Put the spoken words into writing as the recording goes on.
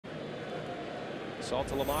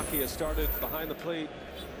Saltalamacchia started behind the plate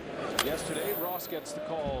yesterday. Ross gets the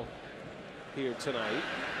call here tonight.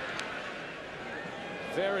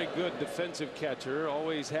 Very good defensive catcher,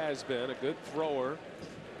 always has been a good thrower,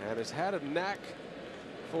 and has had a knack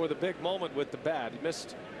for the big moment with the bat. He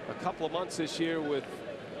missed a couple of months this year with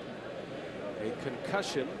a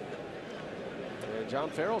concussion, and John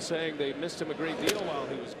Farrell saying they missed him a great deal while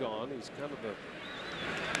he was gone. He's kind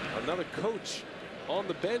of another coach on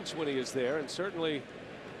the bench when he is there, and certainly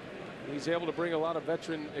he's able to bring a lot of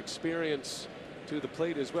veteran experience to the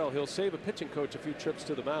plate as well. He'll save a pitching coach a few trips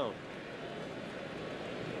to the mound.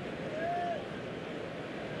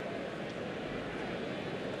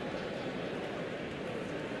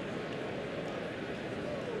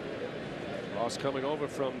 Ross coming over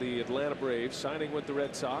from the Atlanta Braves, signing with the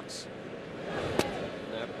Red Sox.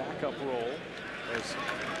 That backup role has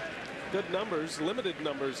good numbers, limited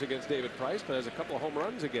numbers against David Price, but has a couple of home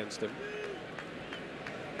runs against him.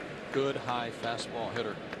 Good high fastball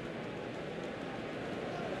hitter.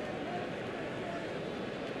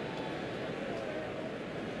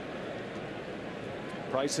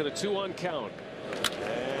 Price in a 2-1 count,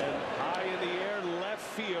 and high in the air left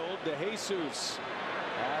field to Jesus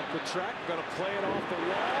at the track, going to play it off the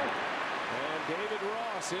wall, and David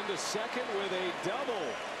Ross into second with a double.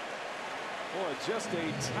 Boy, just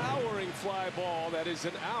a towering fly ball that is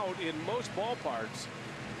an out in most ballparks,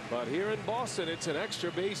 but here in Boston it's an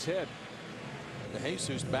extra base hit. De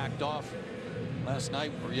Jesus backed off last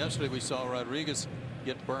night, or yesterday we saw Rodriguez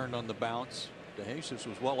get burned on the bounce. De Jesus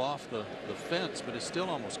was well off the fence, but it still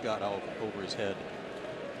almost got out over his head.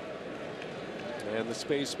 And the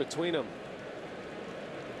space between them.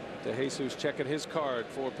 De Jesus checking his card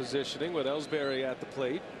for positioning with Ellsbury at the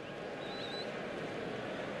plate.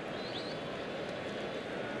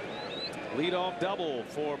 Leadoff double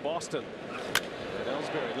for Boston. And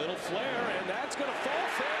Ellsbury, little flare, and that's going to fall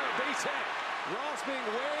fair. Base hit. Ross being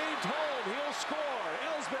waved home. He'll score.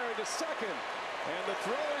 Ellsbury to second. And the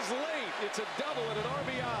throw is late. It's a double and an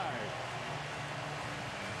RBI.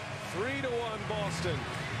 3-1 Boston.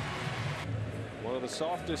 One of the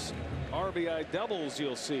softest RBI doubles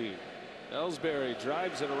you'll see. Ellsbury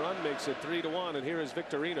drives in a run, makes it 3-1, and here is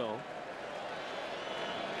Victorino.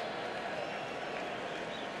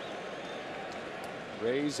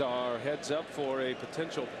 Rays are heads up for a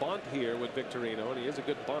potential bunt here with Victorino, and he is a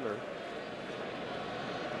good bunter.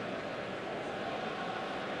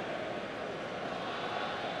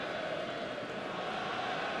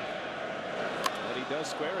 And he does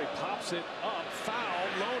square. He pops it up, foul.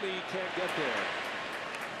 Loney can't get there.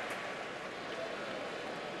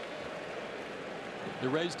 The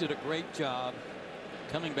Rays did a great job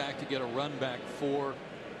coming back to get a run back for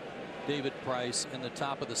David Price in the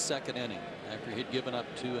top of the second inning after he'd given up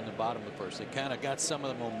 2 in the bottom of the first. They kind of got some of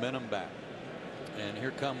the momentum back. And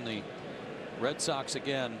here come the Red Sox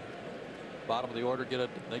again. Bottom of the order,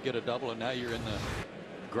 they get a double, and now you're in the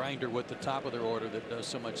grinder with the top of their order that does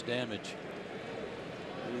so much damage.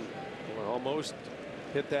 Well, almost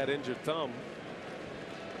hit that injured thumb.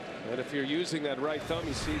 And if you're using that right thumb,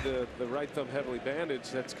 you see the right thumb heavily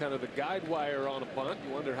bandaged. That's kind of the guide wire on a bunt.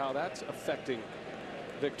 You wonder how that's affecting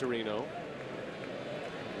Victorino.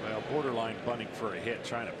 Well, borderline bunting for a hit,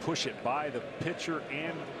 trying to push it by the pitcher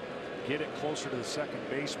and get it closer to the second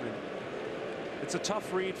baseman. It's a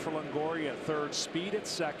tough read for Longoria at third, speed at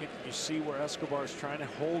second. You see where Escobar's trying to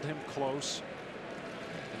hold him close.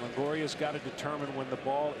 And Longoria's got to determine when the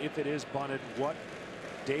ball, if it is bunted, what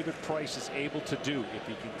David Price is able to do. If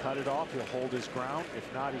he can cut it off, he'll hold his ground.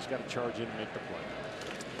 If not, he's got to charge in and make the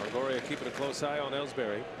play. Longoria keeping a close eye on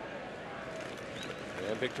Ellsbury.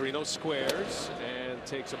 And Victorino squares and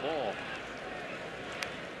takes a ball.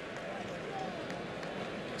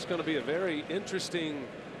 It's going to be a very interesting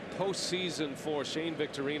postseason for Shane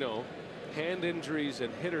Victorino. Hand injuries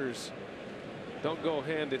and hitters don't go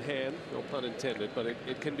hand in hand, no pun intended, but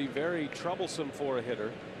it can be very troublesome for a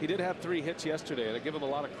hitter. He did have 3 hits yesterday, and I give him a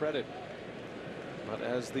lot of credit. But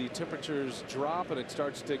as the temperatures drop and it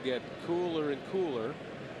starts to get cooler and cooler,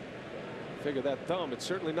 figure that thumb, it's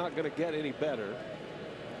certainly not going to get any better.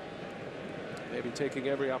 Maybe taking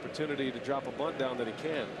every opportunity to drop a bunt down that he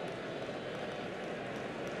can.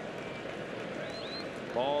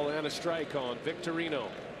 Ball and a strike on Victorino.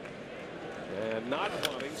 And not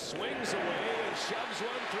bunting, swings away and shoves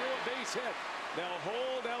one through a base hit. They'll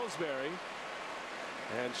hold Ellsbury.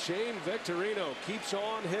 And Shane Victorino keeps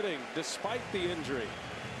on hitting despite the injury.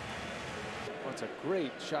 Well, it's a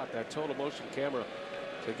great shot, that total motion camera,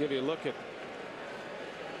 to give you a look at,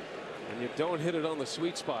 and you don't hit it on the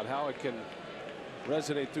sweet spot, how it can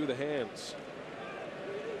resonate through the hands.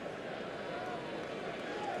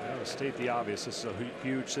 Well, To state the obvious, this is a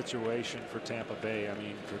huge situation for Tampa Bay. I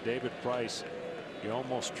mean, for David Price, you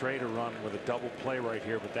almost trade a run with a double play right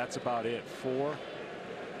here, but that's about it. 4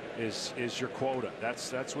 is your quota.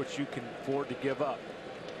 That's what you can afford to give up.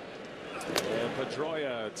 And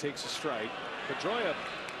Pedroia takes a strike. Pedroia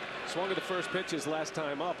swung at the first pitch his last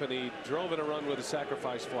time up, and he drove in a run with a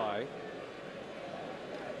sacrifice fly.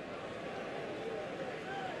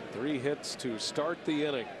 3 hits to start the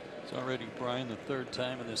inning. It's already, Brian, the 3rd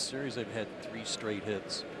time in this series they've had 3 straight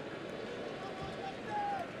hits.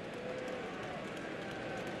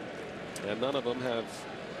 And none of them have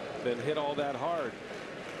been hit all that hard.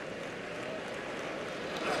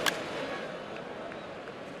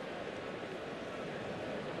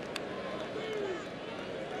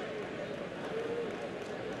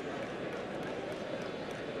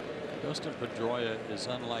 Dustin Pedroia is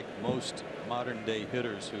unlike most modern day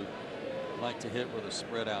hitters who like to hit with a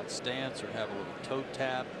spread out stance or have a little toe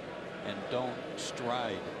tap and don't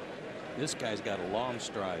stride. This guy's got a long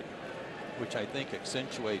stride, which I think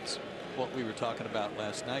accentuates what we were talking about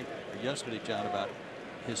last night or yesterday, John, about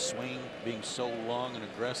his swing being so long and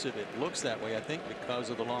aggressive. It looks that way, I think, because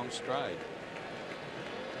of the long stride.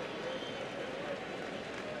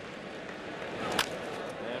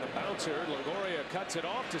 And a bouncer. Longoria cuts it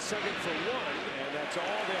off to second for 1, and that's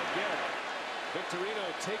all they'll get.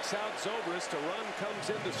 Victorino takes out Zobrist. A run comes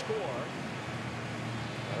in to score.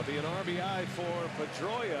 That'll be an RBI for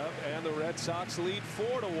Pedroia, and the Red Sox lead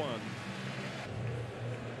 4-1.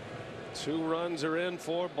 2 runs are in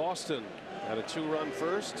for Boston. Had a 2-run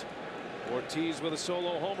first. Ortiz with a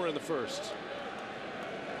solo homer in the first.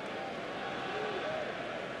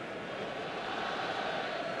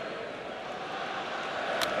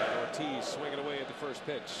 And Ortiz swinging away at the first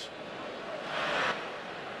pitch.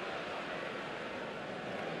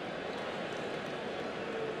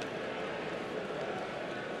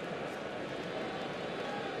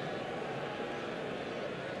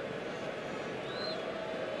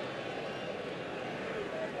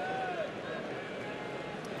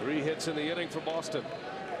 Three hits in the inning for Boston.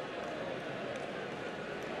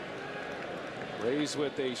 Rays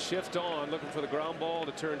with a shift on, looking for the ground ball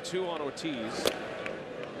to turn 2 on Ortiz.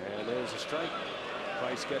 And there's a strike.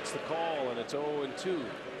 Price gets the call, and it's 0-2.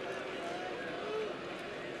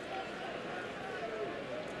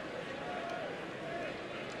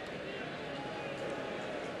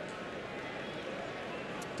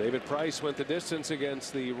 David Price went the distance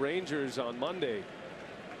against the Rangers on Monday.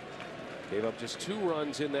 Gave up just 2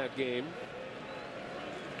 runs in that game.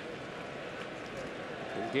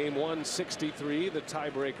 In game 1, 63, the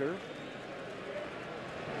tiebreaker.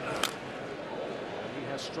 He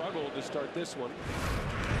has struggled to start this one.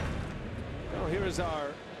 Now here is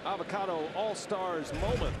our Avocado All-Stars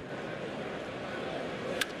moment.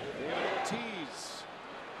 David Ortiz,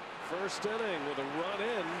 first inning with a run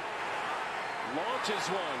in, launches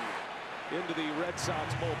one into the Red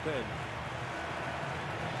Sox bullpen.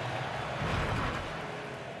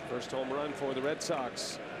 First home run for the Red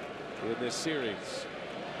Sox in this series.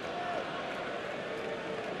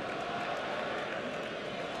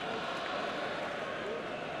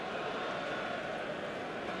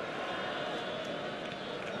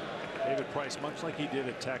 David Price, much like he did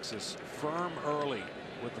at Texas, firm early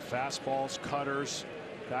with the fastballs, cutters,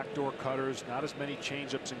 backdoor cutters, not as many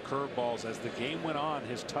changeups and curveballs. As the game went on,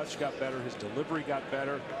 his touch got better, his delivery got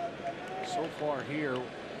better. So far here,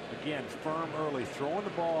 again, firm early, throwing the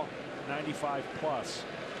ball 95 plus.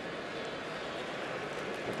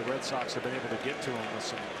 But the Red Sox have been able to get to him with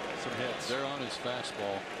some hits. They're on his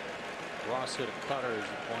fastball. Ross hit a cutter, as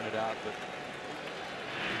you pointed out, but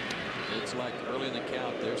it's like early in the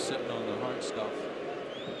count, they're sitting on the hard stuff.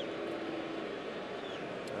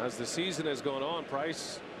 As the season has gone on,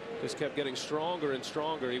 Price just kept getting stronger and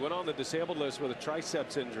stronger. He went on the disabled list with a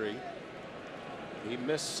triceps injury. He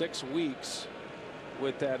missed 6 weeks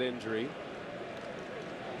with that injury.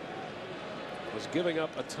 Was giving up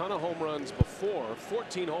a ton of home runs before,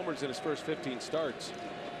 14 homers in his first 15 starts,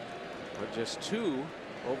 but just 2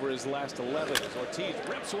 over his last 11. As Ortiz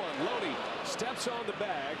rips one, Loney steps on the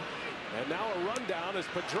bag, and now a rundown as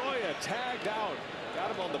Pedroia tagged out, got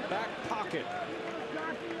him on the back pocket,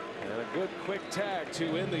 and a good quick tag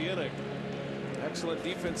to end the inning. Excellent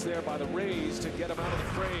defense there by the Rays to get him out of the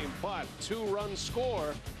frame, but 2-run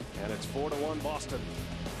score, and it's 4-1 Boston.